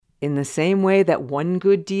In the same way that one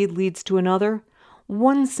good deed leads to another,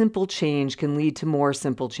 one simple change can lead to more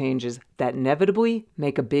simple changes that inevitably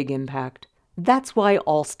make a big impact. That's why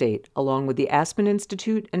Allstate, along with the Aspen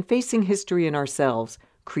Institute and Facing History in Ourselves,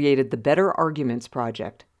 created the Better Arguments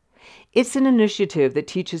Project. It's an initiative that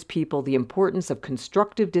teaches people the importance of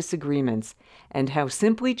constructive disagreements and how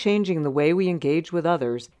simply changing the way we engage with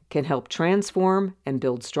others can help transform and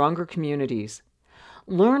build stronger communities.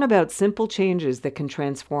 Learn about simple changes that can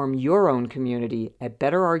transform your own community at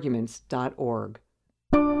betterarguments.org.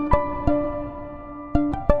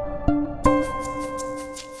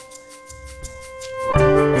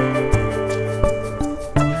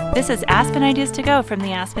 This is Aspen Ideas to Go from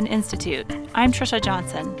the Aspen Institute. I'm Trisha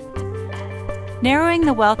Johnson. Narrowing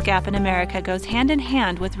the wealth gap in America goes hand in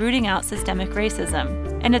hand with rooting out systemic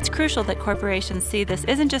racism, and it's crucial that corporations see this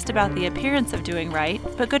isn't just about the appearance of doing right,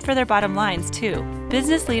 but good for their bottom lines too.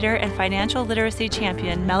 Business leader and financial literacy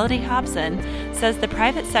champion Mellody Hobson says the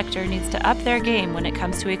private sector needs to up their game when it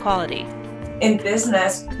comes to equality. In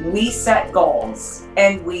business, we set goals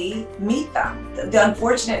and we meet them. The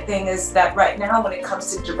unfortunate thing is that right now, when it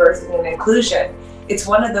comes to diversity and inclusion, it's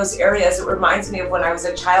one of those areas that reminds me of when I was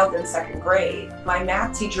a child in second grade. My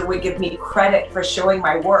math teacher would give me credit for showing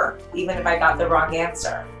my work, even if I got the wrong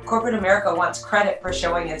answer. Corporate America wants credit for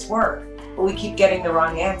showing its work, but we keep getting the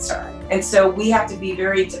wrong answer. And so we have to be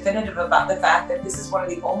very definitive about the fact that this is one of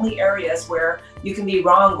the only areas where you can be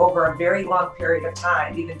wrong over a very long period of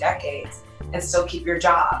time, even decades, and still keep your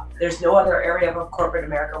job. There's no other area of corporate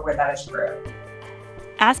America where that is true.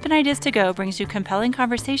 Aspen Ideas to Go brings you compelling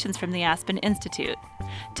conversations from the Aspen Institute.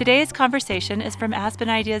 Today's conversation is from Aspen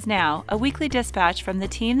Ideas Now, a weekly dispatch from the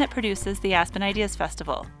team that produces the Aspen Ideas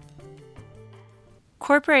Festival.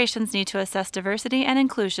 Corporations need to assess diversity and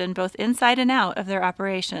inclusion both inside and out of their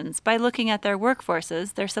operations by looking at their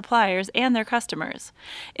workforces, their suppliers, and their customers.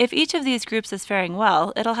 If each of these groups is faring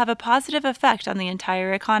well, it'll have a positive effect on the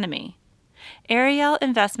entire economy. Ariel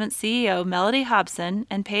Investment CEO Mellody Hobson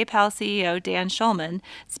and PayPal CEO Dan Schulman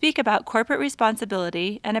speak about corporate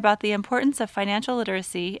responsibility and about the importance of financial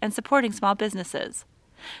literacy and supporting small businesses.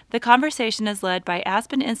 The conversation is led by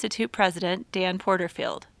Aspen Institute President Dan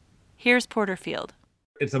Porterfield. Here's Porterfield.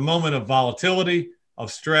 It's a moment of volatility,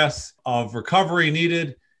 of stress, of recovery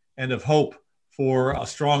needed, and of hope for a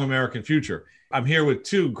strong American future. I'm here with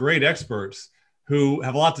two great experts who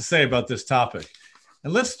have a lot to say about this topic.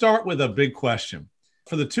 And let's start with a big question.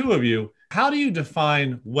 For the two of you, how do you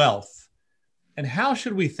define wealth? And how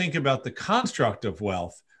should we think about the construct of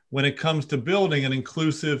wealth when it comes to building an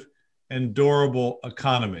inclusive and durable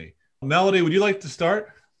economy? Mellody, would you like to start?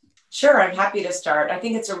 Sure, I'm happy to start. I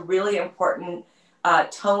think it's a really important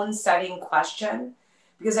tone-setting question,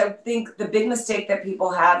 because I think the big mistake that people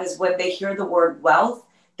have is when they hear the word wealth,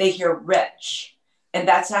 they hear rich. And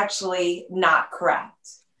that's actually not correct.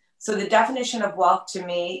 So the definition of wealth to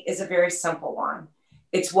me is a very simple one.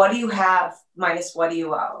 It's what do you have minus what do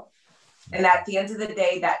you owe. And at the end of the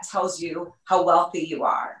day, that tells you how wealthy you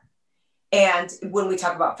are. And when we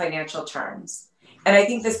talk about financial terms. And I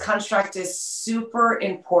think this construct is super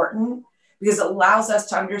important because it allows us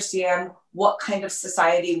to understand what kind of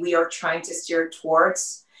society we are trying to steer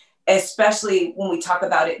towards, especially when we talk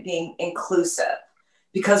about it being inclusive.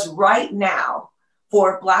 Because right now,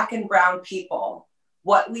 for Black and Brown people,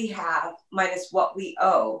 what we have minus what we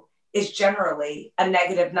owe is generally a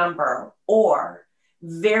negative number or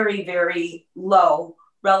very, very low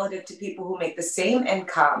relative to people who make the same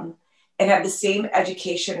income and have the same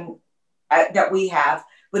education that we have,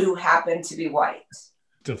 but who happen to be white.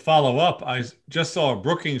 To follow up, I just saw a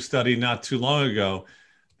Brookings study not too long ago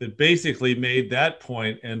that basically made that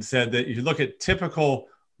point and said that if you look at typical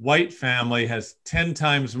white family has 10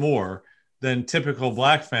 times more than typical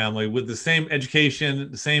Black family with the same education,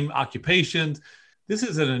 the same occupations. This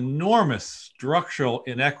is an enormous structural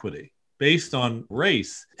inequity based on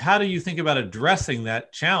race. How do you think about addressing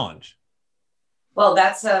that challenge? Well,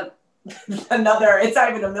 that's another, it's not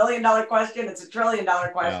even $1 million question, it's $1 trillion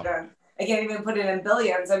question. Yeah. I can't even put it in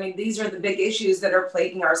billions. I mean, these are the big issues that are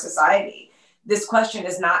plaguing our society. This question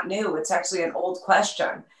is not new. It's actually an old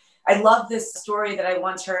question. I love this story that I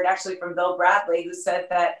once heard actually from Bill Bradley, who said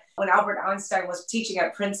that when Albert Einstein was teaching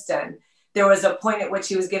at Princeton, there was a point at which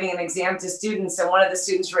he was giving an exam to students, and one of the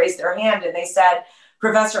students raised their hand and they said,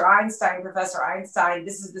 Professor Einstein,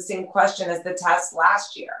 this is the same question as the test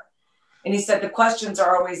last year. And he said, the questions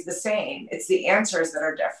are always the same. It's the answers that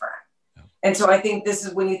are different. Yeah. And so I think this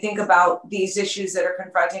is when you think about these issues that are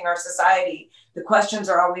confronting our society, the questions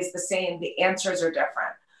are always the same. The answers are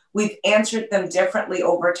different. We've answered them differently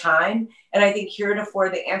over time. And I think heretofore,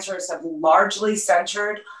 the answers have largely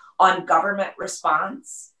centered on government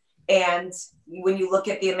response And when you look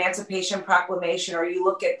at the Emancipation Proclamation, or you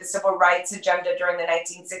look at the Civil Rights Agenda during the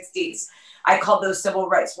 1960s, I call those Civil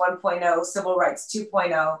Rights 1.0, Civil Rights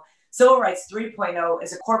 2.0. Civil Rights 3.0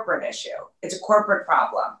 is a corporate issue. It's a corporate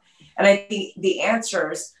problem. And I think the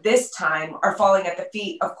answers this time are falling at the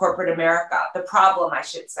feet of corporate America, the problem, I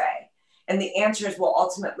should say. And the answers will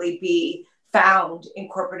ultimately be found in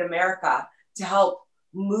corporate America to help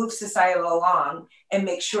move society along and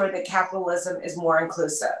make sure that capitalism is more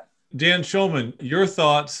inclusive. Dan Schulman, your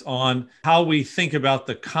thoughts on how we think about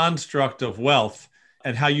the construct of wealth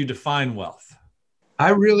and how you define wealth. I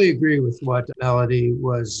really agree with what Mellody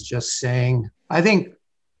was just saying. I think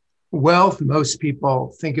wealth, most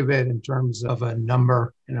people think of it in terms of a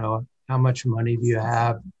number, how much money do you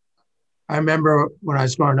have? I remember when I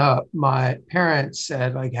was growing up, my parents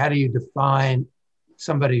said, like, how do you define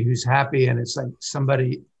somebody who's happy? And it's like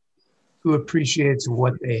somebody who appreciates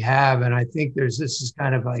what they have. And I think this is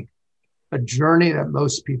kind of like a journey that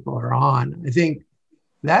most people are on. I think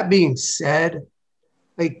that being said,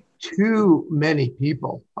 like, too many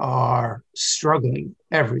people are struggling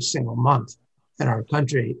every single month in our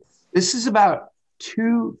country. This is about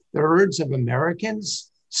 2/3 of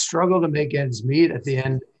Americans struggle to make ends meet at the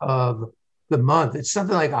end of the month. It's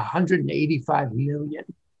something like 185 million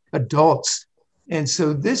adults. And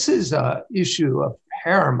so this is an issue of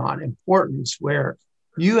paramount importance, where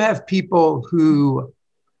you have people who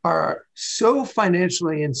are so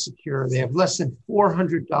financially insecure, they have less than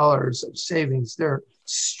 $400 of savings. They're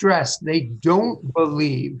stressed. They don't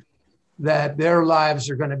believe that their lives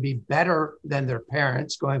are going to be better than their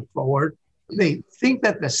parents going forward. They think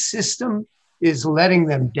that the system is letting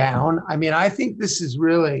them down. I mean, I think this is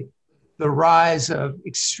really the rise of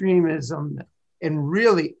extremism and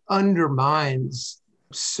really undermines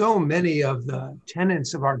so many of the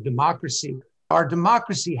tenets of our democracy. Our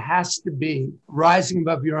democracy has to be rising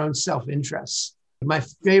above your own self-interest. My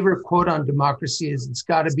favorite quote on democracy is, it's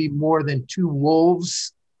got to be more than 2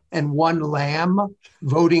 wolves and 1 lamb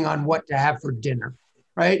voting on what to have for dinner,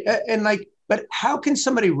 right? But how can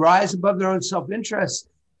somebody rise above their own self-interest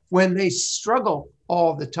when they struggle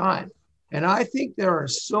all the time? And I think there are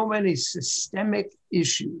so many systemic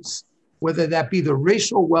issues, whether that be the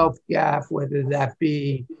racial wealth gap, whether that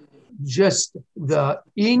be just the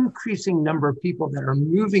increasing number of people that are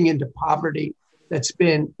moving into poverty that's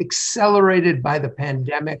been accelerated by the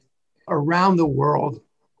pandemic around the world.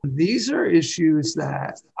 These are issues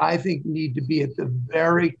that I think need to be at the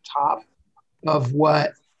very top of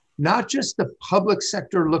what not just the public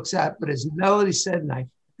sector looks at, but as Mellody said, and I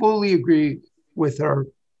fully agree with her,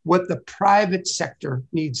 what the private sector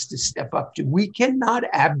needs to step up to. We cannot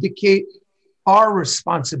abdicate our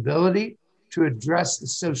responsibility to address the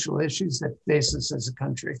social issues that face us as a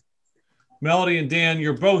country. Mellody and Dan,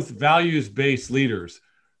 you're both values-based leaders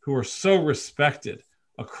who are so respected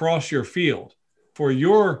across your field for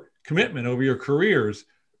your commitment over your careers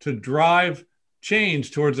to drive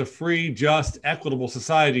change towards a free, just, equitable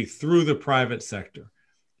society through the private sector.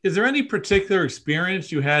 Is there any particular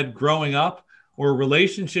experience you had growing up or a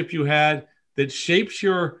relationship you had that shapes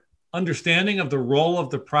your understanding of the role of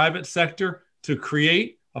the private sector to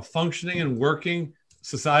create a functioning and working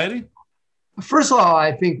society? First of all,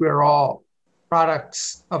 I think we're all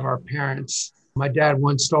products of our parents. My dad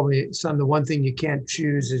once told me, son, the one thing you can't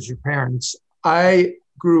choose is your parents. I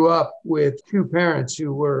grew up with 2 parents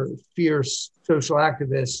who were fierce social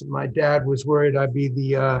activists. My dad was worried I'd be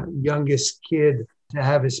the youngest kid to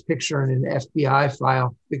have his picture in an FBI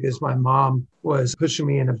file because my mom was pushing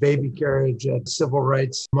me in a baby carriage at civil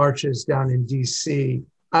rights marches down in DC.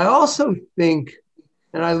 I also think,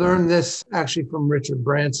 and I learned this actually from Richard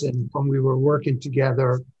Branson when we were working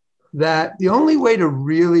together, that the only way to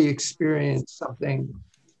really experience something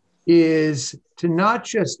is to not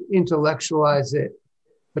just intellectualize it,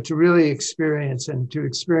 but to really experience and to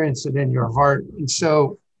experience it in your heart. And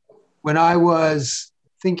so when I was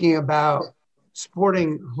thinking about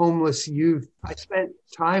supporting homeless youth, I spent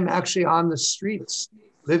time actually on the streets,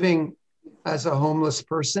 living as a homeless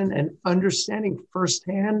person and understanding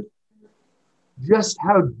firsthand just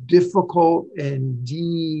how difficult and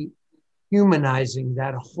dehumanizing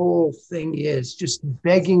that whole thing is, just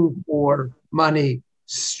begging for money,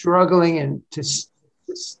 struggling and to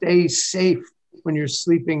stay safe when you're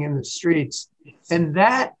sleeping in the streets. And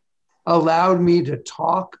that allowed me to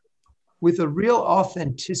talk with a real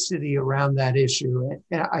authenticity around that issue.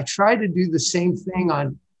 And I try to do the same thing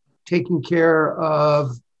on taking care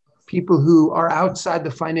of people who are outside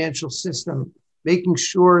the financial system, making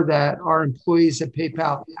sure that our employees at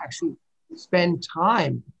PayPal actually spend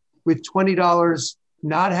time with $20,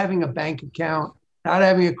 not having a bank account, not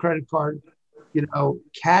having a credit card,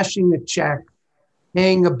 cashing a check,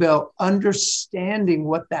 paying a bill, understanding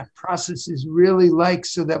what that process is really like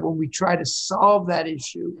so that when we try to solve that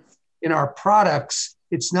issue in our products,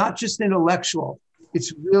 it's not just intellectual,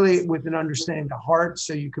 it's really with an understanding of heart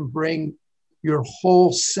so you can bring your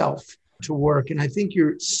whole self to work. And I think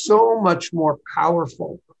you're so much more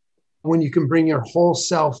powerful when you can bring your whole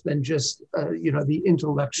self than just, the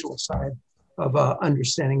intellectual side of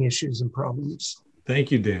understanding issues and problems.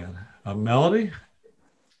 Thank you, Dan. Mellody?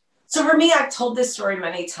 So for me, I've told this story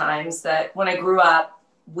many times that when I grew up,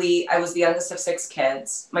 I was the youngest of 6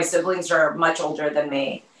 kids. My siblings are much older than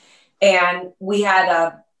me. And we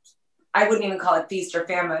had I wouldn't even call it feast or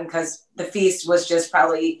famine, because the feast was just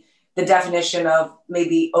probably the definition of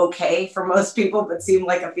maybe okay for most people, but seemed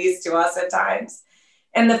like a feast to us at times.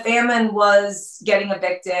 And the famine was getting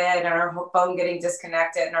evicted and our phone getting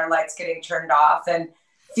disconnected and our lights getting turned off and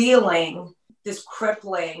feeling this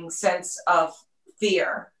crippling sense of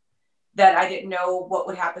fear that I didn't know what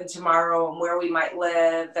would happen tomorrow and where we might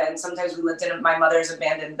live. And sometimes we lived in my mother's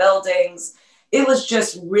abandoned buildings. It was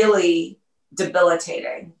just really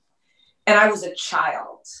debilitating. And I was a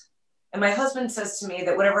child. And my husband says to me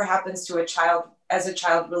that whatever happens to a child as a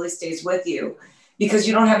child really stays with you because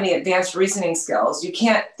you don't have any advanced reasoning skills. You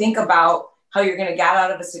can't think about how you're going to get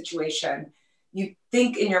out of a situation. You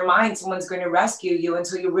think in your mind someone's going to rescue you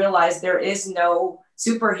until you realize there is no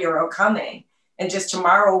superhero coming. And just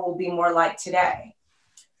tomorrow will be more like today.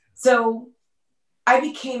 So I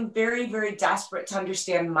became very, very desperate to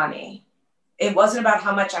understand money. It wasn't about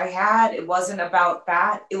how much I had. It wasn't about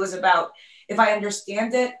that. It was about, if I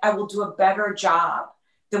understand it, I will do a better job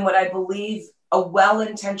than what I believe a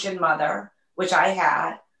well-intentioned mother, which I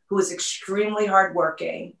had, who was extremely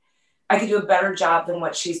hardworking, I could do a better job than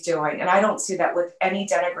what she's doing. And I don't see that with any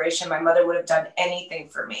denigration. My mother would have done anything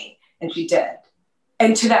for me, and she did.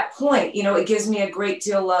 And to that point, it gives me a great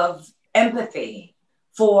deal of empathy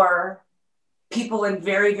for people in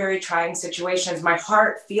very, very trying situations. My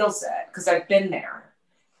heart feels it because I've been there.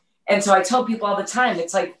 And so I tell people all the time,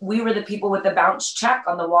 it's like we were the people with the bounce check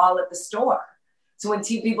on the wall at the store. So when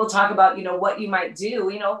people talk about, what you might do,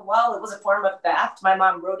 well, it was a form of theft. My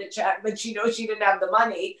mom wrote a check, but she didn't have the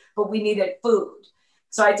money, but we needed food.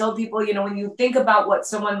 So I tell people, when you think about what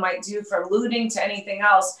someone might do from looting to anything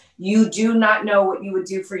else, you do not know what you would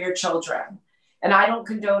do for your children. And I don't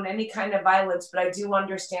condone any kind of violence, but I do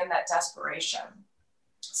understand that desperation.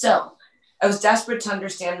 So I was desperate to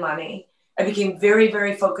understand money. I became very,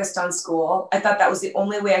 very focused on school. I thought that was the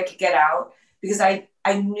only way I could get out because I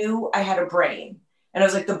knew I had a brain. And I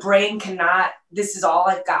was like, the brain cannot, this is all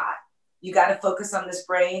I've got. You got to focus on this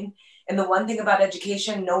brain. And the one thing about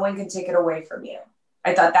education, no one can take it away from you.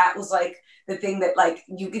 I thought that was like the thing that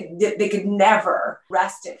they could never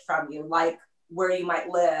wrest it from you, like where you might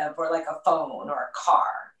live or like a phone or a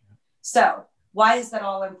car. So why is that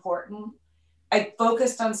all important? I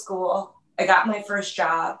focused on school. I got my first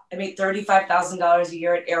job. I made $35,000 a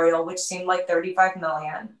year at Ariel, which seemed like $35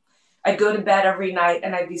 million. I'd go to bed every night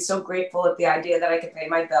and I'd be so grateful at the idea that I could pay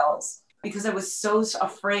my bills because I was so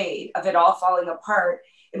afraid of it all falling apart.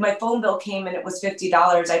 If my phone bill came and it was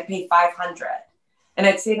 $50, I'd pay $500. And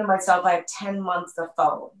I'd say to myself, I have 10 months of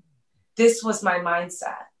phone. This was my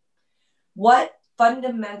mindset. What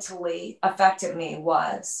fundamentally affected me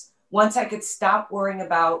was once I could stop worrying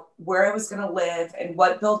about where I was going to live and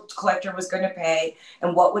what bill collector was going to pay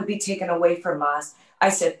and what would be taken away from us, I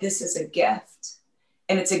said, this is a gift.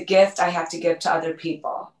 And it's a gift I have to give to other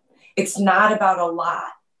people. It's not about a lot.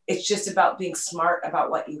 It's just about being smart about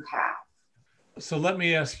what you have. So let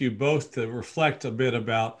me ask you both to reflect a bit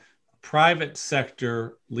about private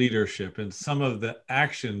sector leadership and some of the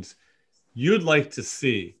actions you'd like to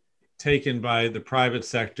see taken by the private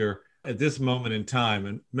sector at this moment in time.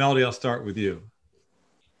 And Mellody, I'll start with you.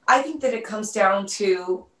 I think that it comes down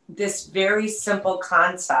to this very simple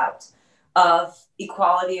concept of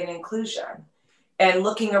equality and inclusion and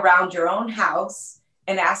looking around your own house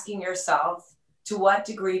and asking yourself, to what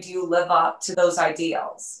degree do you live up to those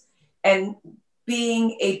ideals? And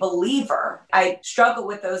being a believer, I struggle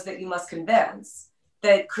with those that you must convince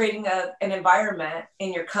that creating an environment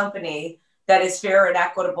in your company that is fair and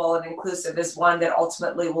equitable and inclusive is one that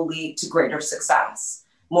ultimately will lead to greater success.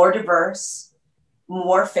 More diverse,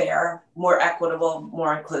 more fair, more equitable,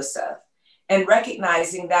 more inclusive. And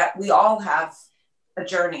recognizing that we all have a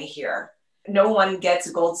journey here. No one gets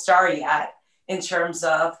a gold star yet in terms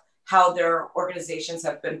of how their organizations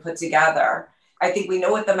have been put together. I think we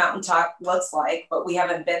know what the mountaintop looks like, but we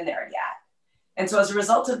haven't been there yet. And so as a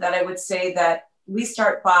result of that, I would say that we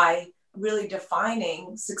start by really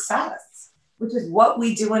defining success, which is what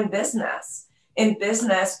we do in business. In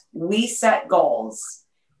business, we set goals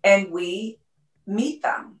and we meet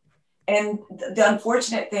them. And the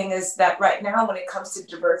unfortunate thing is that right now, when it comes to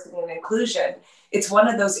diversity and inclusion, it's one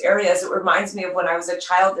of those areas that reminds me of when I was a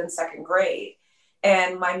child in second grade.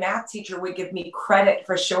 And my math teacher would give me credit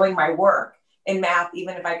for showing my work in math,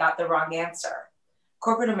 even if I got the wrong answer.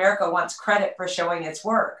 Corporate America wants credit for showing its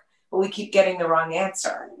work, but we keep getting the wrong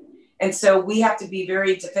answer. And so we have to be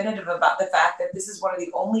very definitive about the fact that this is one of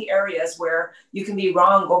the only areas where you can be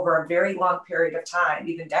wrong over a very long period of time,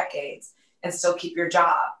 even decades, and still keep your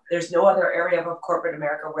job. There's no other area of corporate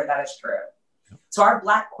America where that is true. So our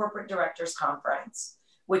Black Corporate Directors Conference,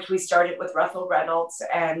 which we started with Russell Reynolds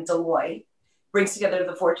and Deloitte, brings together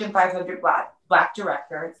the Fortune 500 Black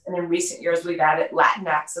directors. And in recent years, we've added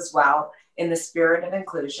Latinx as well in the spirit of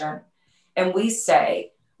inclusion. And we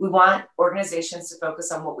say, we want organizations to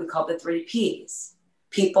focus on what we call the 3 Ps: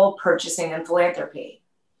 people, purchasing, and philanthropy.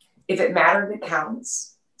 If it matters, it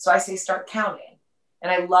counts. So I say start counting.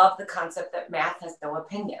 And I love the concept that math has no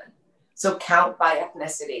opinion. So count by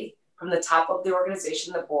ethnicity from the top of the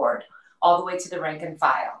organization, the board, all the way to the rank and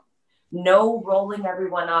file. No rolling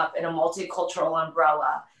everyone up in a multicultural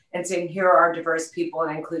umbrella and saying, here are our diverse people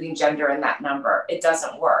and including gender in that number. It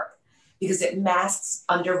doesn't work because it masks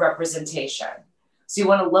underrepresentation. So you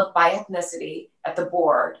want to look by ethnicity at the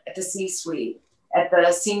board, at the C-suite, at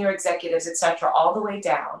the senior executives, et cetera, all the way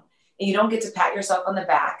down. And you don't get to pat yourself on the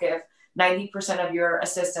back if 90% of your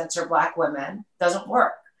assistants are Black women. Doesn't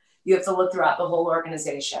work. You have to look throughout the whole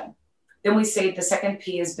organization. Then we say the second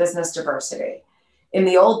P is business diversity. In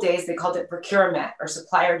the old days, they called it procurement or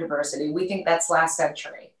supplier diversity. We think that's last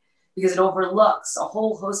century because it overlooks a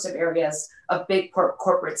whole host of areas of big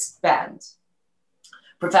corporate spend.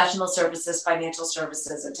 Professional services, financial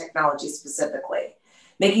services, and technology specifically.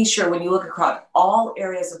 Making sure when you look across all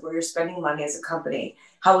areas of where you're spending money as a company,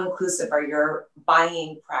 how inclusive are your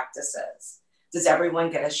buying practices? Does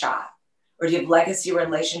everyone get a shot? Or do you have legacy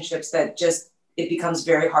relationships that just, it becomes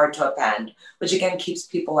very hard to upend, which again keeps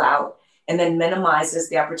people out and then minimizes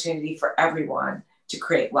the opportunity for everyone to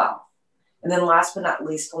create wealth. And then last but not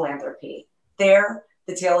least, philanthropy. There,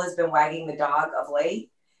 the tail has been wagging the dog of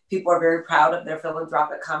late. People are very proud of their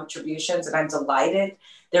philanthropic contributions, and I'm delighted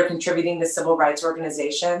they're contributing to civil rights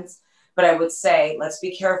organizations. But I would say, let's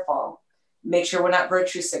be careful. Make sure we're not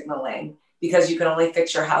virtue signaling because you can only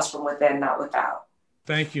fix your house from within, not without.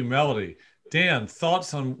 Thank you, Mellody. Dan,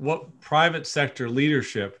 thoughts on what private sector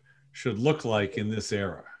leadership should look like in this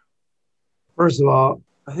era? First of all,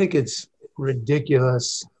 I think it's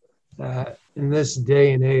ridiculous that in this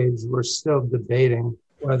day and age, we're still debating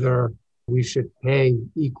whether we should pay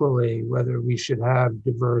equally, whether we should have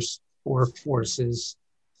diverse workforces.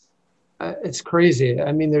 It's crazy.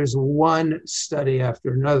 I mean, there's one study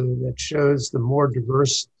after another that shows the more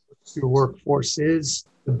diverse your workforce is,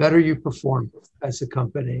 the better you perform as a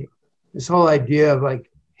company. This whole idea of like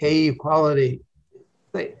pay equality,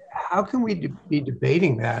 like, how can we be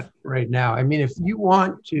debating that right now? I mean, if you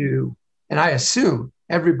want to, and I assume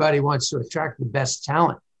everybody wants to attract the best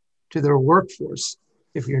talent to their workforce,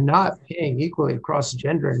 if you're not paying equally across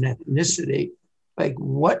gender and ethnicity, like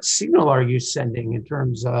what signal are you sending in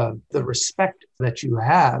terms of the respect that you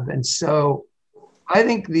have? And so I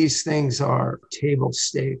think these things are table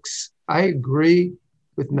stakes. I agree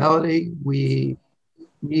with Mellody. We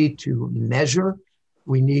need to measure.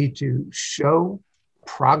 We need to show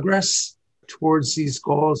progress towards these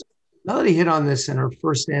goals. Mellody hit on this in her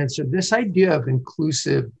first answer. This idea of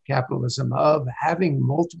inclusive capitalism, of having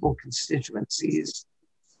multiple constituencies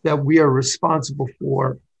that we are responsible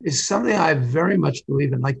for, is something I very much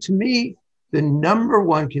believe in. Like, to me, the number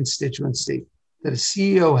one constituency that a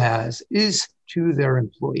CEO has is to their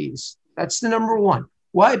employees. That's the number one.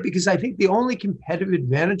 Why? Because I think the only competitive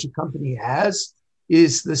advantage a company has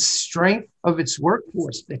is the strength of its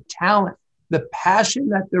workforce, the talent, the passion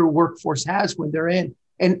that their workforce has when they're in.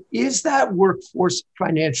 And is that workforce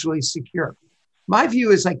financially secure? My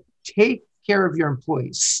view is like, take care of your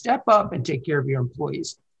employees, step up and take care of your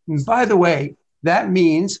employees. And by the way, that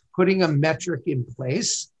means putting a metric in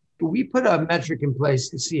place. We put a metric in place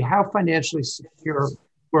to see how financially secure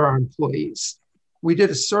were our employees. We did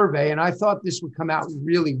a survey, and I thought this would come out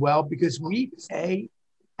really well because we pay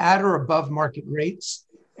at or above market rates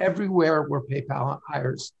everywhere where PayPal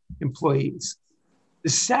hires employees. The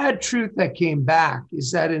sad truth that came back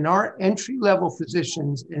is that in our entry-level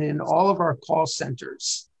positions and in all of our call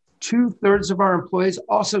centers, 2/3 of our employees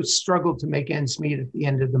also struggled to make ends meet at the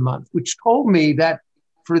end of the month, which told me that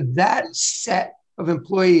for that set of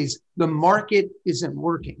employees, the market isn't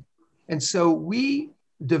working. And so we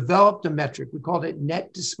developed a metric. We called it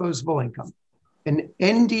net disposable income. An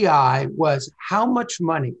NDI was how much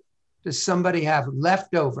money does somebody have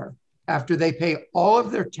left over after they pay all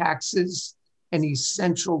of their taxes and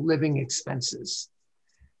essential living expenses.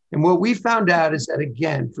 And what we found out is that,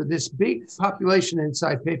 again, for this big population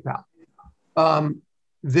inside PayPal,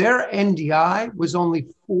 their NDI was only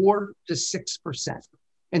 4 to 6%.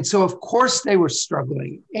 And so, of course, they were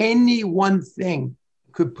struggling. Any one thing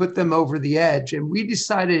could put them over the edge. And we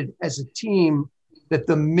decided as a team that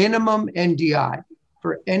the minimum NDI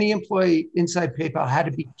for any employee inside PayPal had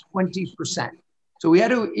to be 20%. So we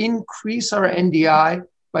had to increase our NDI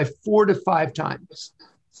by 4 to 5 times.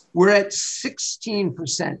 We're at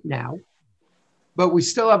 16% now, but we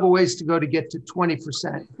still have a ways to go to get to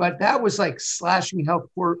 20%. But that was like slashing health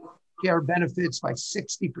care benefits by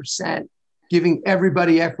 60%, giving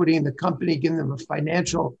everybody equity in the company, giving them a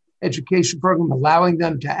financial education program, allowing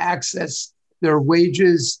them to access their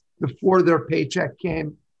wages before their paycheck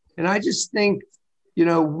came. And I just think,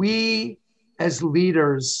 we as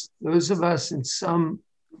leaders, those of us in some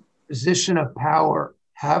position of power,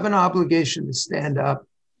 have an obligation to stand up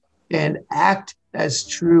and act as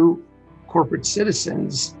true corporate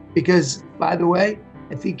citizens. Because, by the way,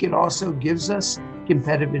 I think it also gives us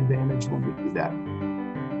competitive advantage when we do that.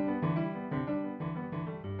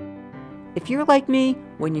 If you're like me,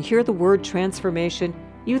 when you hear the word transformation,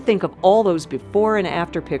 you think of all those before and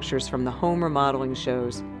after pictures from the home remodeling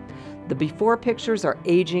shows. The before pictures are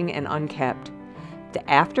aging and unkept. The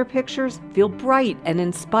after pictures feel bright and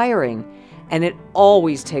inspiring, and it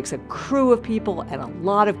always takes a crew of people and a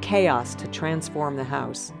lot of chaos to transform the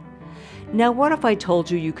house. Now, what if I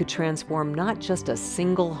told you you could transform not just a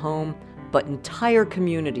single home, but entire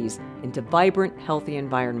communities into vibrant, healthy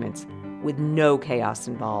environments with no chaos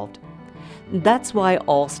involved? That's why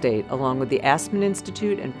Allstate, along with the Aspen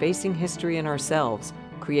Institute and Facing History and ourselves,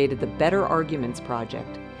 created the Better Arguments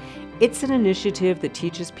Project. It's an initiative that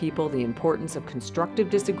teaches people the importance of constructive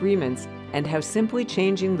disagreements and how simply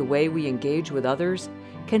changing the way we engage with others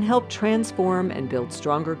can help transform and build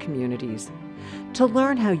stronger communities. To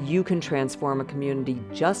learn how you can transform a community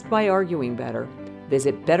just by arguing better,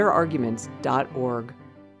 visit betterarguments.org.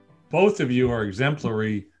 Both of you are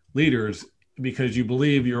exemplary leaders because you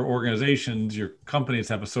believe your organizations, your companies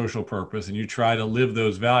have a social purpose, and you try to live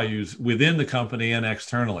those values within the company and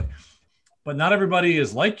externally. But not everybody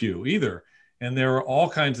is like you either. And there are all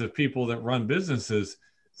kinds of people that run businesses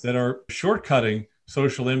that are shortcutting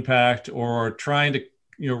social impact or trying to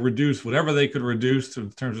reduce whatever they could reduce in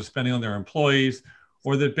terms of spending on their employees,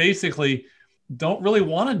 or that basically don't really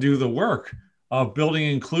want to do the work of building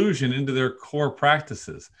inclusion into their core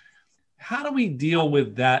practices. How do we deal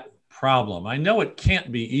with that problem? I know it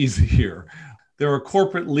can't be easy here. There are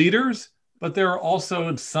corporate leaders, but there are also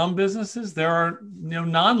in some businesses, there are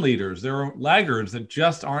non-leaders, there are laggards that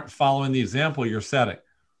just aren't following the example you're setting.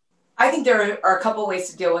 I think there are a couple ways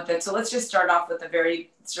to deal with it. So let's just start off with a very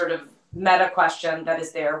sort of meta question that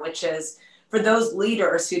is there, which is for those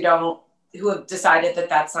leaders who have decided that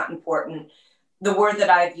that's not important, the word that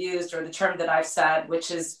I've used or the term that I've said, which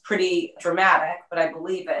is pretty dramatic, but I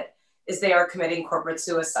believe it, is they are committing corporate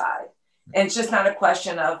suicide. And it's just not a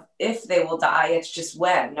question of if they will die, it's just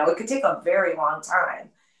when. Now, it could take a very long time.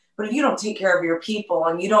 But if you don't take care of your people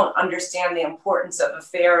and you don't understand the importance of a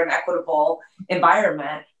fair and equitable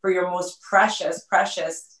environment for your most precious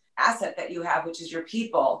asset that you have, which is your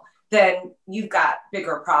people, then you've got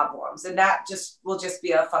bigger problems. And that will just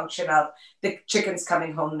be a function of the chickens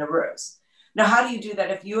coming home to roost. Now, how do you do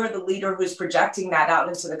that if you are the leader who's projecting that out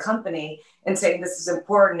into the company and saying this is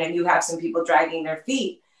important and you have some people dragging their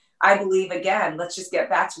feet? I believe, again, let's just get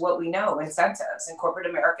back to what we know, incentives. In corporate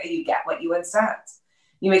America, you get what you incent.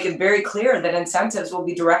 You make it very clear that incentives will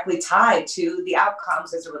be directly tied to the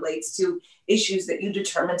outcomes as it relates to issues that you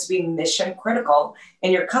determine to be mission critical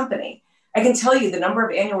in your company. I can tell you the number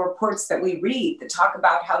of annual reports that we read that talk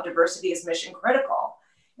about how diversity is mission critical.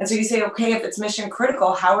 And so you say, okay, if it's mission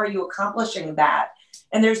critical, how are you accomplishing that?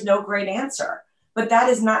 And there's no great answer. But that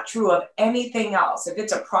is not true of anything else. If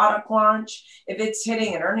it's a product launch, if it's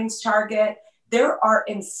hitting an earnings target, there are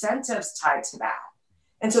incentives tied to that.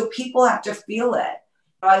 And so people have to feel it.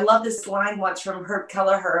 I love this line once from Herb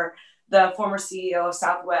Kelleher, the former CEO of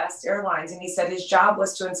Southwest Airlines. And he said his job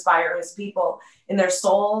was to inspire his people in their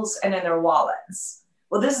souls and in their wallets.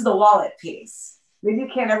 Well, this is the wallet piece. Maybe you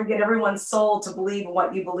can't ever get everyone's soul to believe in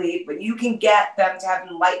what you believe, but you can get them to have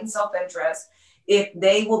enlightened self-interest if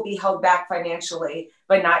they will be held back financially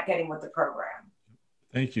by not getting with the program.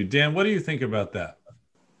 Thank you. Dan, what do you think about that?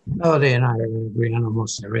 Mellody and I agree on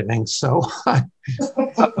almost everything. So let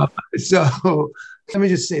me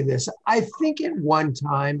just say this. I think at one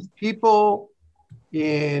time, people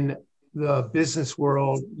in the business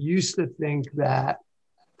world used to think that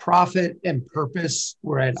profit and purpose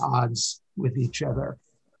were at odds with each other.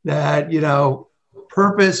 That,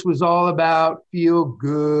 purpose was all about feel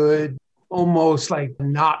good, almost like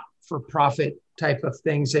not for profit type of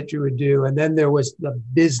things that you would do. And then there was the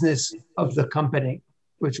business of the company,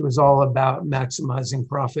 which was all about maximizing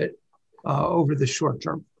profit over the short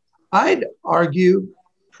term. I'd argue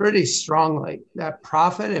pretty strongly that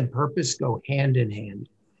profit and purpose go hand in hand.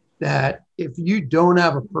 That if you don't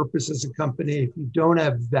have a purpose as a company, if you don't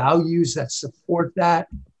have values that support that,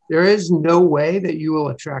 there is no way that you will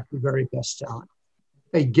attract the very best talent.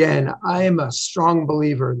 Again, I am a strong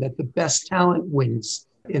believer that the best talent wins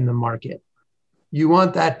in the market. You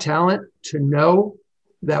want that talent to know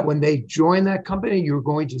that when they join that company, you're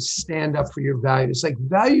going to stand up for your values. Like,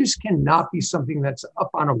 values cannot be something that's up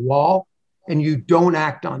on a wall and you don't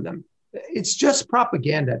act on them. It's just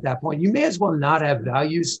propaganda at that point. You may as well not have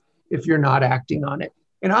values if you're not acting on it.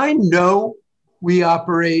 And I know we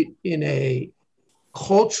operate in a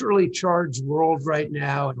culturally charged world right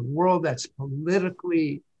now, in a world that's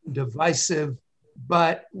politically divisive,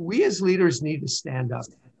 but we as leaders need to stand up.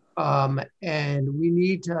 And we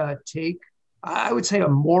need to take, I would say, a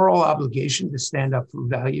moral obligation to stand up for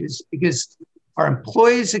values, because our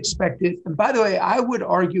employees expect it. And by the way, I would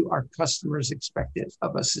argue our customers expect it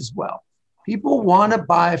of us as well. People want to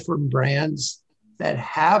buy from brands that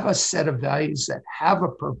have a set of values, that have a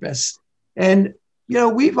purpose. And,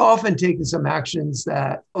 we've often taken some actions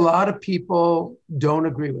that a lot of people don't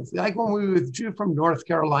agree with. Like when we withdrew from North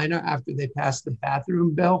Carolina after they passed the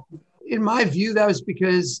bathroom bill. In my view, that was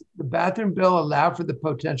because the bathroom bill allowed for the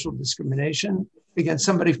potential discrimination against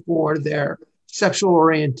somebody for their sexual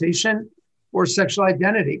orientation or sexual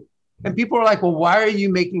identity. And people are like, well, why are you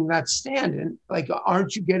making that stand? And like,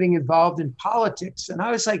 aren't you getting involved in politics? And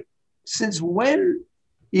I was like, since when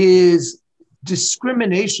is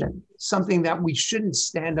discrimination something that we shouldn't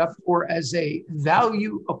stand up for as a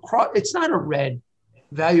value across? It's not a red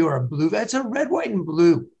value or a blue, that's a red, white, and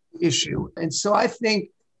blue issue. And so I think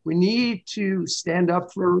we need to stand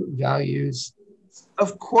up for values.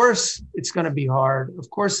 Of course, it's going to be hard. Of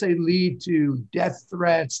course, they lead to death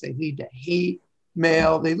threats. They lead to hate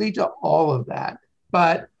mail. They lead to all of that.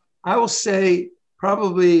 But I will say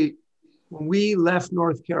probably when we left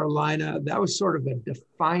North Carolina, that was sort of a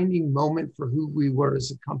defining moment for who we were as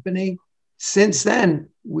a company. Since then,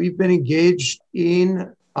 we've been engaged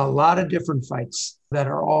in a lot of different fights that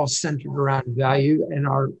are all centered around value. And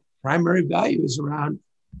our primary value is around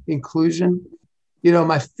inclusion.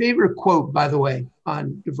 My favorite quote, by the way,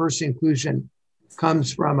 on diversity and inclusion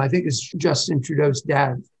comes from, I think it's Justin Trudeau's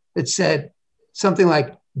dad. It said something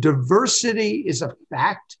like, diversity is a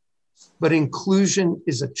fact, but inclusion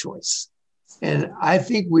is a choice. And I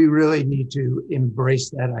think we really need to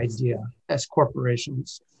embrace that idea as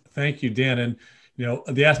corporations. Thank you, Dan. And,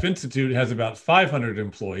 the Aspen Institute has about 500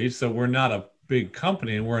 employees, so we're not a big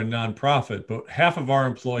company and we're a nonprofit, but half of our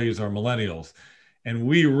employees are millennials. And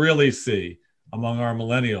we really see among our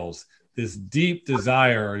millennials this deep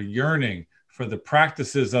desire or yearning for the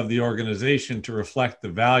practices of the organization to reflect the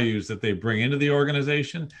values that they bring into the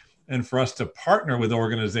organization, and for us to partner with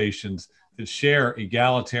organizations that share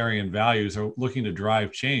egalitarian values or looking to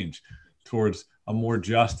drive change towards a more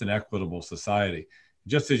just and equitable society.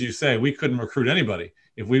 Just as you say, we couldn't recruit anybody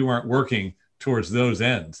if we weren't working towards those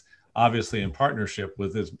ends, obviously in partnership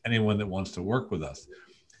with anyone that wants to work with us.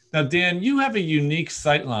 Now, Dan, you have a unique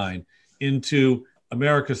sightline into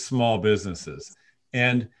America's small businesses.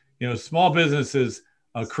 And, small businesses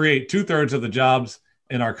create 2/3 of the jobs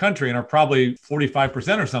in our country and are probably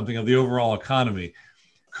 45% or something of the overall economy.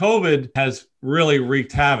 COVID has really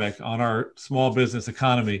wreaked havoc on our small business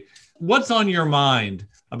economy. What's on your mind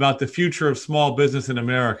about the future of small business in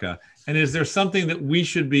America? And is there something that we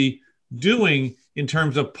should be doing in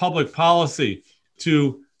terms of public policy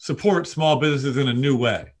to support small businesses in a new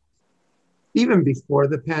way? Even before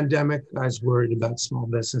the pandemic, I was worried about small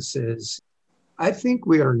businesses. I think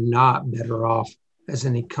we are not better off as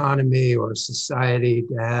an economy or a society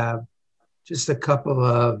to have just a couple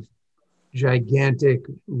of gigantic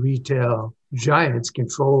retail giants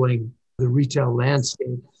controlling the retail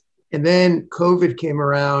landscape. And then COVID came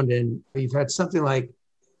around and you've had something like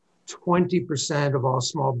 20% of all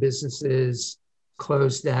small businesses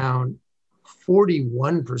closed down,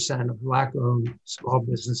 41% of Black-owned small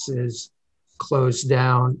businesses closed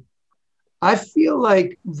down. I feel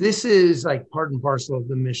like this is like part and parcel of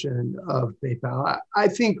the mission of PayPal. I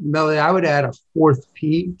think, Mellody, I would add a fourth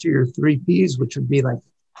P to your three Ps, which would be like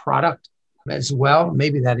product as well.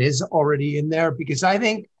 Maybe that is already in there, because I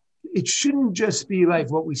think it shouldn't just be like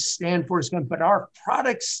what we stand for is good, but our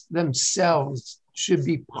products themselves should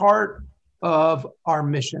be part of our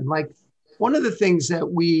mission. Like one of the things that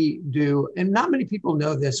we do, and not many people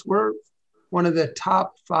know this, we're one of the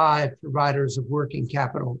top 5 providers of working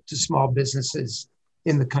capital to small businesses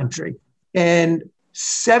in the country. And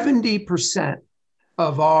 70%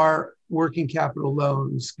 of our working capital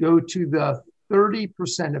loans go to the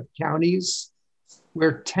 30% of counties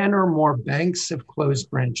where 10 or more banks have closed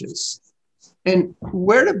branches. And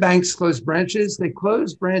where do banks close branches? They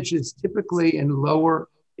close branches typically in lower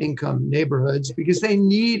income neighborhoods because they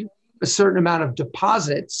need a certain amount of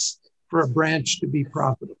deposits for a branch to be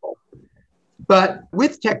profitable. But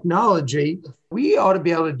with technology, we ought to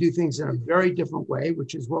be able to do things in a very different way,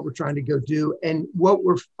 which is what we're trying to go do. And what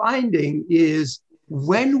we're finding is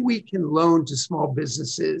when we can loan to small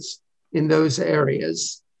businesses in those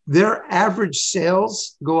areas, their average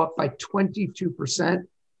sales go up by 22%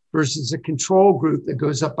 versus a control group that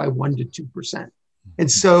goes up by 1% to 2%. And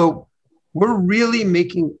so we're really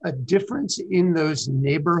making a difference in those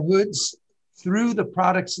neighborhoods through the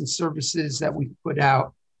products and services that we put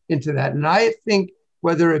out into that. And I think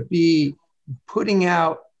whether it be putting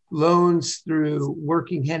out loans through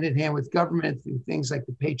working hand in hand with government through things like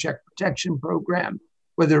the Paycheck Protection Program,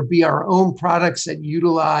 whether it be our own products that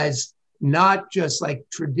utilize not just like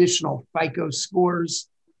traditional FICO scores,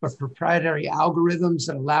 but proprietary algorithms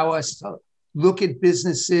that allow us to look at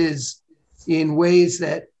businesses in ways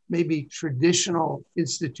that maybe traditional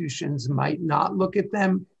institutions might not look at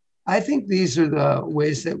them. I think these are the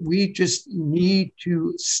ways that we just need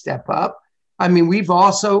to step up. I mean, we've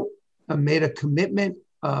also made a commitment,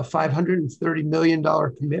 a $530 million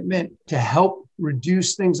commitment to help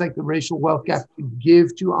reduce things like the racial wealth gap, to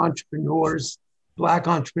give to entrepreneurs, Black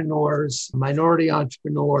entrepreneurs, minority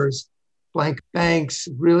entrepreneurs, blank banks,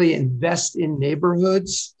 really invest in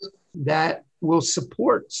neighborhoods that will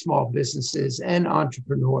support small businesses and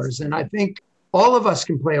entrepreneurs. And I think all of us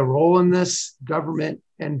can play a role in this, government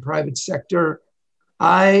and private sector.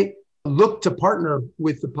 I look to partner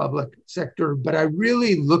with the public sector, but I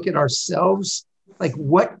really look at ourselves, like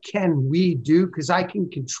what can we do? Because I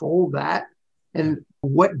can control that. And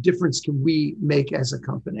what difference can we make as a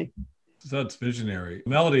company? That's visionary.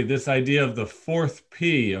 Mellody, this idea of the 4th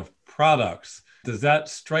P of products, does that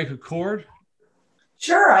strike a chord?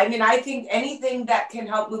 Sure. I mean, I think anything that can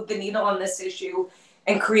help move the needle on this issue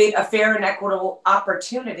and create a fair and equitable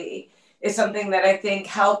opportunity is something that I think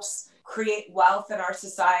helps create wealth in our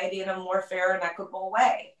society in a more fair and equitable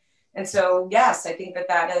way. And so, yes, I think that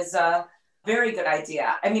that is a very good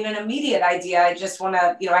idea. I mean, an immediate idea, I just want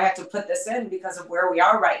to, I have to put this in because of where we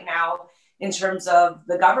are right now in terms of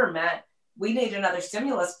the government. We need another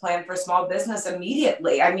stimulus plan for small business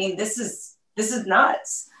immediately. I mean, this is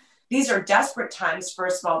nuts. These are desperate times for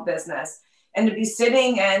a small business. And to be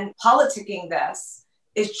sitting and politicking this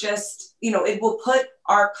is just, it will put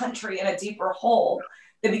our country in a deeper hole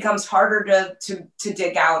that becomes harder to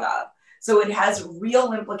dig out of. So it has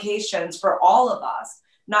real implications for all of us,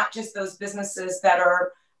 not just those businesses that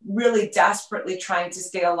are really desperately trying to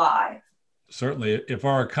stay alive. Certainly, if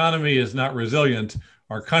our economy is not resilient,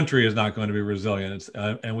 our country is not going to be resilient,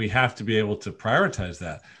 and we have to be able to prioritize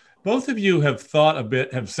that. Both of you have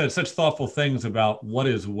said such thoughtful things about what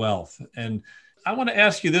is wealth. And I want to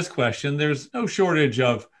ask you this question. There's no shortage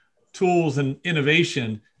of tools and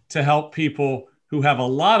innovation to help people who have a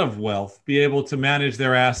lot of wealth be able to manage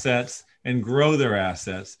their assets and grow their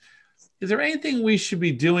assets. Is there anything we should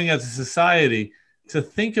be doing as a society to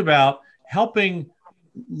think about helping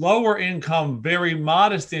lower income, very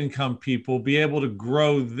modest income people be able to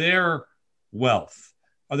grow their wealth?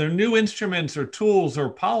 Are there new instruments or tools or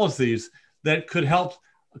policies that could help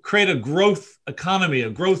create a growth economy, a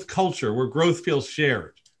growth culture where growth feels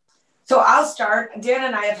shared? So I'll start. Dan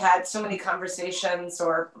and I have had so many conversations,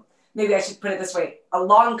 or maybe I should put it this way, a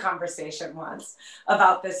long conversation once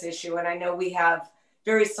about this issue. And I know we have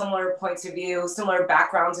very similar points of view, similar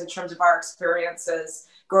backgrounds in terms of our experiences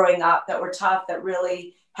growing up that were tough, that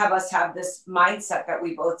really have us have this mindset that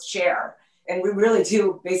we both share. And we really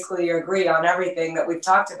do basically agree on everything that we've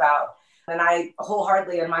talked about. And I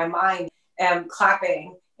wholeheartedly in my mind am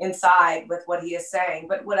clapping inside with what he is saying.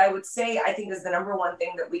 But what I would say, I think is the number one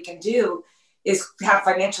thing that we can do is to have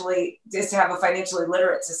a financially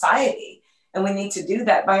literate society. And we need to do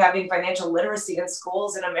that by having financial literacy in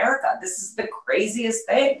schools in America. This is the craziest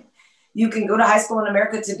thing. You can go to high school in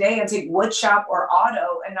America today and take woodshop or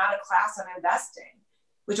auto and not a class on investing,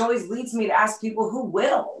 which always leads me to ask people who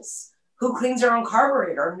wills, who cleans their own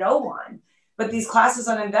carburetor? No one. But these classes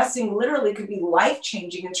on investing literally could be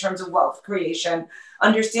life-changing in terms of wealth creation,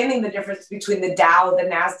 understanding the difference between the Dow, the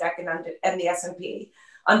NASDAQ, and the S&P,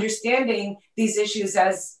 understanding these issues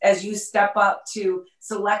as you step up to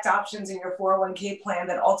select options in your 401k plan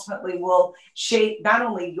that ultimately will shape not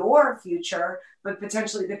only your future, but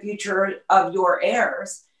potentially the future of your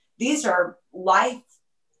heirs. These are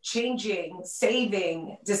life-changing,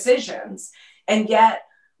 saving decisions. And yet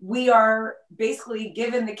we are basically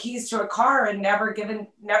given the keys to a car and never been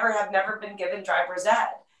given driver's ed.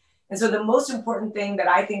 And so the most important thing that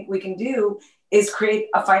I think we can do is create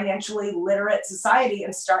a financially literate society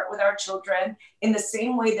and start with our children in the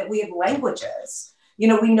same way that we have languages. We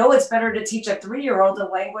know it's better to teach a 3-year-old a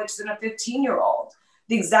language than a 15-year-old.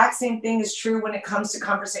 The exact same thing is true when it comes to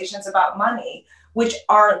conversations about money, which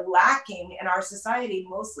are lacking in our society,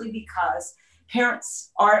 mostly because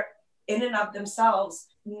parents are in and of themselves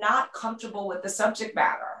not comfortable with the subject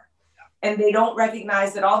matter. And they don't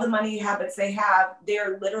recognize that all the money habits they have,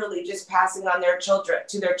 they're literally just passing on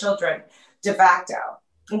to their children de facto.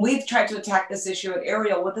 And we've tried to attack this issue at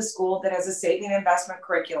Ariel with a school that has a saving investment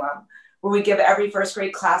curriculum where we give every first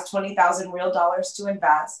grade class $20,000 real dollars to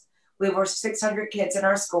invest. We have over 600 kids in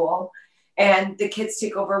our school, and the kids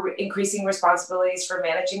take over increasing responsibilities for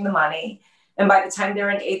managing the money. And by the time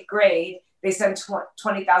they're in 8th grade, they send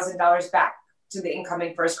 $20,000 back to the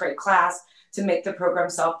incoming first grade class to make the program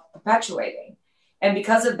self-perpetuating. And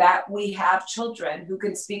because of that, we have children who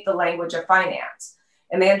can speak the language of finance,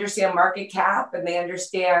 and they understand market cap, and they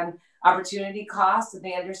understand opportunity cost, and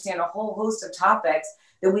they understand a whole host of topics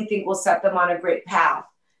that we think will set them on a great path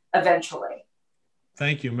eventually.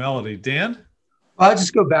 Thank you, Mellody. Dan? I'll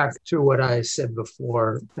just go back to what I said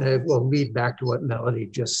before, and it will lead back to what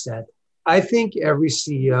Mellody just said. I think every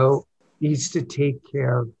CEO needs to take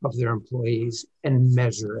care of their employees and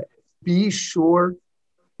measure it. Be sure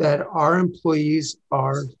that our employees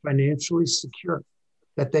are financially secure,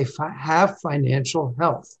 that they have financial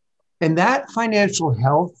health. And that financial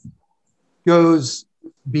health goes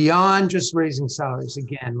beyond just raising salaries.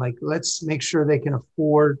 Again, like, let's make sure they can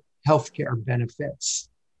afford healthcare benefits.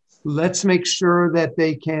 Let's make sure that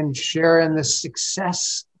they can share in the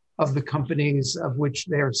success of the companies of which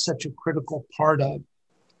they're such a critical part of.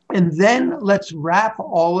 And then let's wrap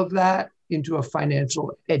all of that into a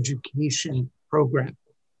financial education program.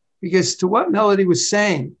 Because to what Mellody was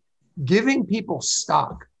saying, giving people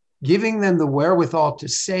stock, giving them the wherewithal to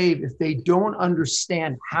save, if they don't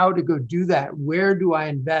understand how to go do that, where do I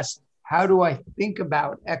invest? How do I think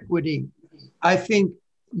about equity? I think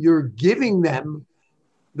you're giving them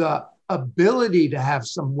the ability to have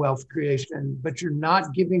some wealth creation, but you're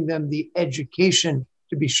not giving them the education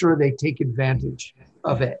to be sure they take advantage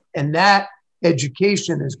of it. And that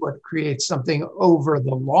education is what creates something over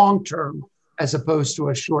the long term as opposed to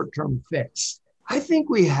a short-term fix. I think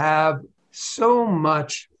we have so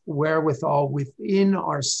much wherewithal within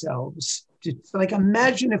ourselves to, like,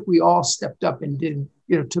 imagine if we all stepped up and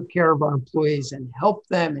took care of our employees and helped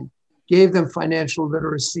them and gave them financial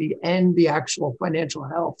literacy and the actual financial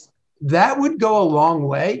health. That would go a long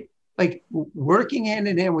way. Like, working hand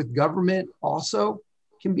in hand with government also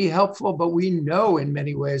can be helpful, but we know in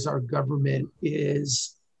many ways our government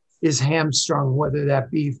is hamstrung, whether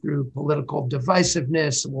that be through political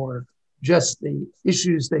divisiveness or just the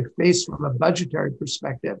issues they face from a budgetary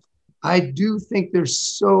perspective. I do think there's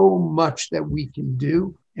so much that we can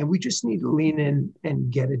do, and we just need to lean in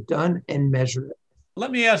and get it done and measure it.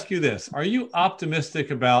 Let me ask you this. Are you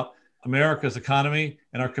optimistic about America's economy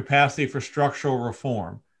and our capacity for structural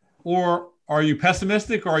reform? Or are you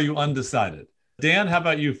pessimistic, or are you undecided? Dan, how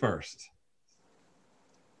about you first?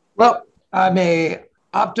 Well, I'm an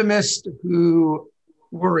optimist who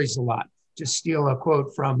worries a lot, to steal a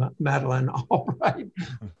quote from Madeleine Albright.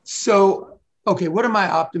 So, okay, what am I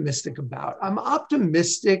optimistic about? I'm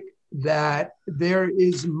optimistic that there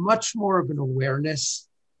is much more of an awareness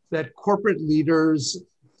that corporate leaders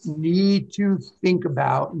need to think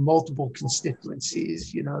about multiple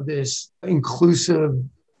constituencies. This inclusive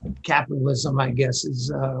capitalism, I guess,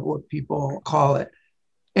 is what people call it.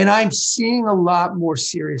 And I'm seeing a lot more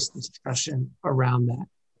serious discussion around that.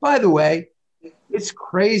 By the way, it's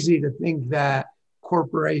crazy to think that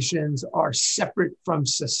corporations are separate from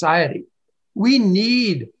society. We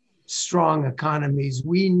need strong economies.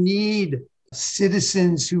 We need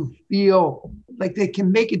citizens who feel like they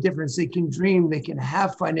can make a difference, they can dream, they can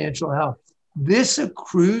have financial health. This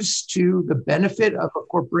accrues to the benefit of a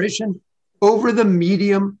corporation over the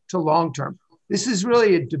medium to long term. This is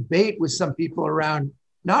really a debate with some people around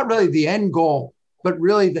not really the end goal, but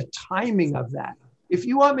really the timing of that. If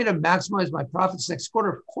you want me to maximize my profits next quarter,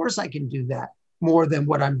 of course I can do that. more than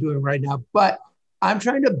what I'm doing right now. But I'm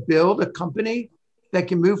trying to build a company that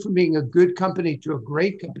can move from being a good company to a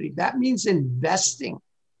great company. That means investing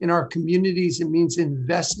in our communities. It means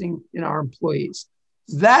investing in our employees.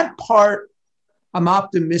 That part I'm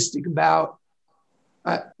optimistic about.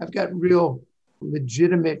 I've got real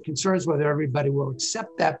legitimate concerns whether everybody will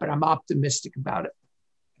accept that, but I'm optimistic about it.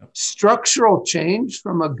 Structural change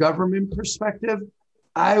from a government perspective,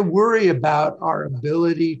 I worry about our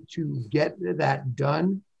ability to get that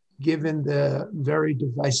done, given the very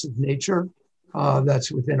divisive nature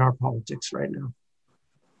that's within our politics right now.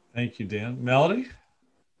 Thank you, Dan. Mellody?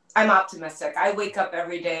 I'm optimistic. I wake up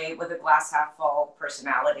every day with a glass half full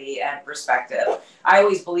personality and perspective. I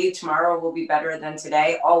always believe tomorrow will be better than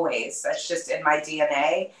today, always. That's just in my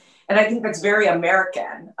DNA. And I think that's very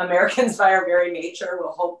American. Americans by our very nature, we're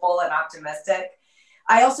hopeful and optimistic.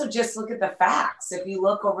 I also just look at the facts. If you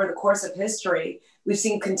look over the course of history, we've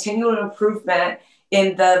seen continual improvement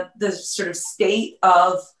in the sort of state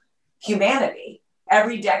of humanity.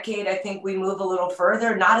 Every decade, I think we move a little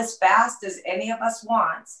further, not as fast as any of us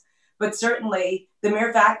wants, but certainly the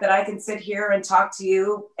mere fact that I can sit here and talk to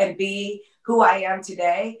you and be who I am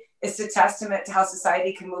today is a testament to how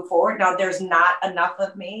society can move forward. Now, there's not enough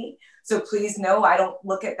of me, so please know I don't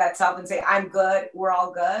look at that self and say, I'm good, we're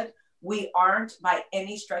all good. We aren't by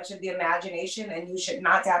any stretch of the imagination, and you should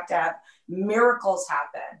not have to have miracles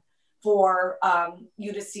happen for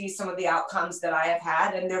you to see some of the outcomes that I have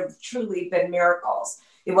had. And there have truly been miracles.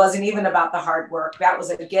 It wasn't even about the hard work. That was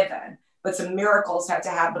a given. But some miracles had to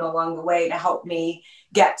happen along the way to help me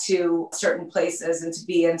get to certain places and to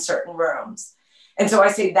be in certain rooms. And so I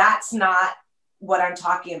say that's not what I'm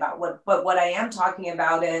talking about. But what I am talking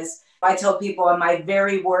about is I tell people on my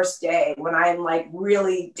very worst day, when I'm like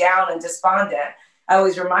really down and despondent, I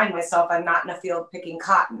always remind myself I'm not in a field picking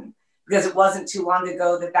cotton, because it wasn't too long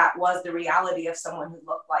ago that was the reality of someone who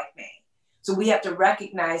looked like me. So we have to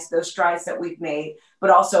recognize those strides that we've made, but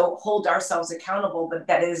also hold ourselves accountable, but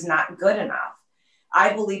that it is not good enough.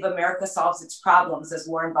 I believe America solves its problems, as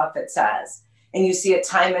Warren Buffett says, and you see it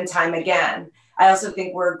time and time again. I also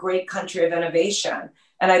think we're a great country of innovation,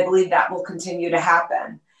 and I believe that will continue to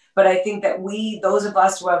happen. But I think that those of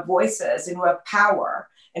us who have voices and who have power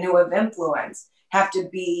and who have influence, have to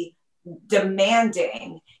be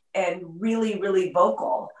demanding and really, really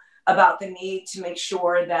vocal about the need to make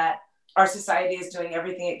sure that our society is doing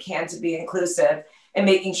everything it can to be inclusive and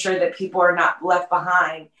making sure that people are not left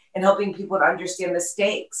behind and helping people to understand the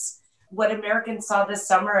stakes. What Americans saw this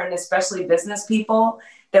summer, and especially business people,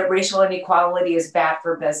 that racial inequality is bad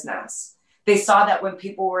for business. They saw that when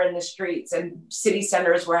people were in the streets and city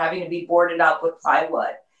centers were having to be boarded up with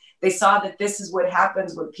plywood. They saw that this is what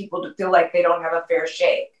happens when people feel like they don't have a fair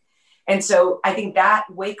shake. And so I think that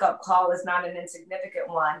wake-up call is not an insignificant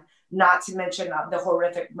one, not to mention the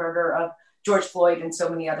horrific murder of George Floyd and so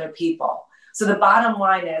many other people. So the bottom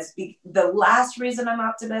line is the last reason I'm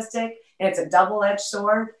optimistic, and it's a double-edged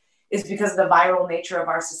sword, is because of the viral nature of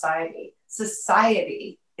our society.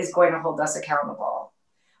 Society is going to hold us accountable.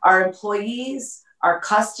 Our employees, our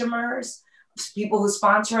customers, people who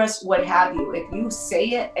sponsor us, what have you. If you say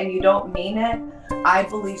it and you don't mean it, I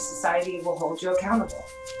believe society will hold you accountable.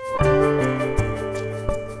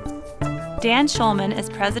 Dan Schulman is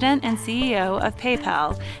president and CEO of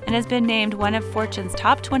PayPal and has been named one of Fortune's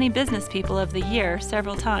top 20 business people of the year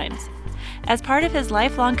several times. As part of his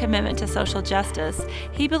lifelong commitment to social justice,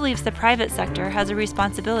 he believes the private sector has a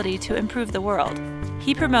responsibility to improve the world.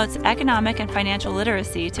 He promotes economic and financial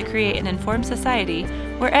literacy to create an informed society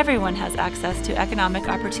where everyone has access to economic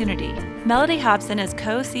opportunity. Mellody Hobson is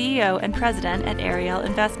co-CEO and president at Ariel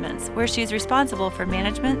Investments, where she's responsible for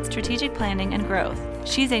management, strategic planning, and growth.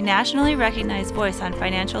 She's a nationally recognized voice on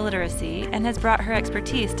financial literacy and has brought her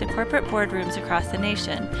expertise to corporate boardrooms across the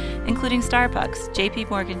nation, including Starbucks, JP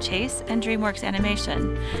Morgan Chase, and DreamWorks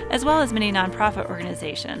Animation, as well as many nonprofit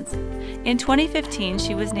organizations. In 2015,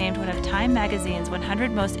 she was named one of Time Magazine's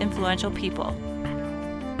 100 Most Influential People.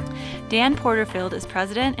 Dan Porterfield is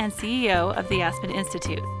president and CEO of the Aspen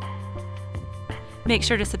Institute. Make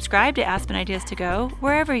sure to subscribe to Aspen Ideas to Go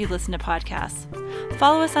wherever you listen to podcasts.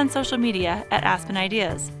 Follow us on social media at Aspen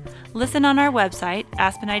Ideas. Listen on our website,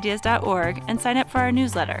 aspenideas.org, and sign up for our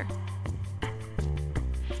newsletter.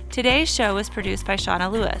 Today's show was produced by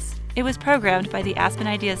Shauna Lewis. It was programmed by the Aspen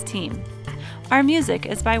Ideas team. Our music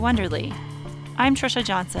is by Wonderly. I'm Trisha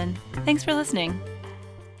Johnson. Thanks for listening.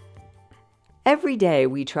 Every day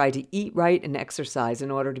we try to eat right and exercise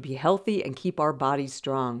in order to be healthy and keep our bodies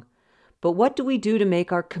strong. But what do we do to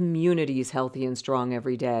make our communities healthy and strong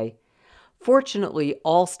every day? Fortunately,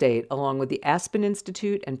 Allstate, along with the Aspen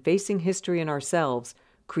Institute and Facing History and ourselves,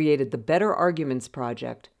 created the Better Arguments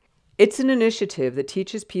Project. It's an initiative that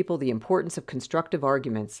teaches people the importance of constructive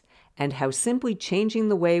arguments and how simply changing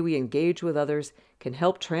the way we engage with others can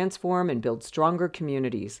help transform and build stronger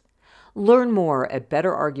communities. Learn more at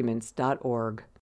betterarguments.org.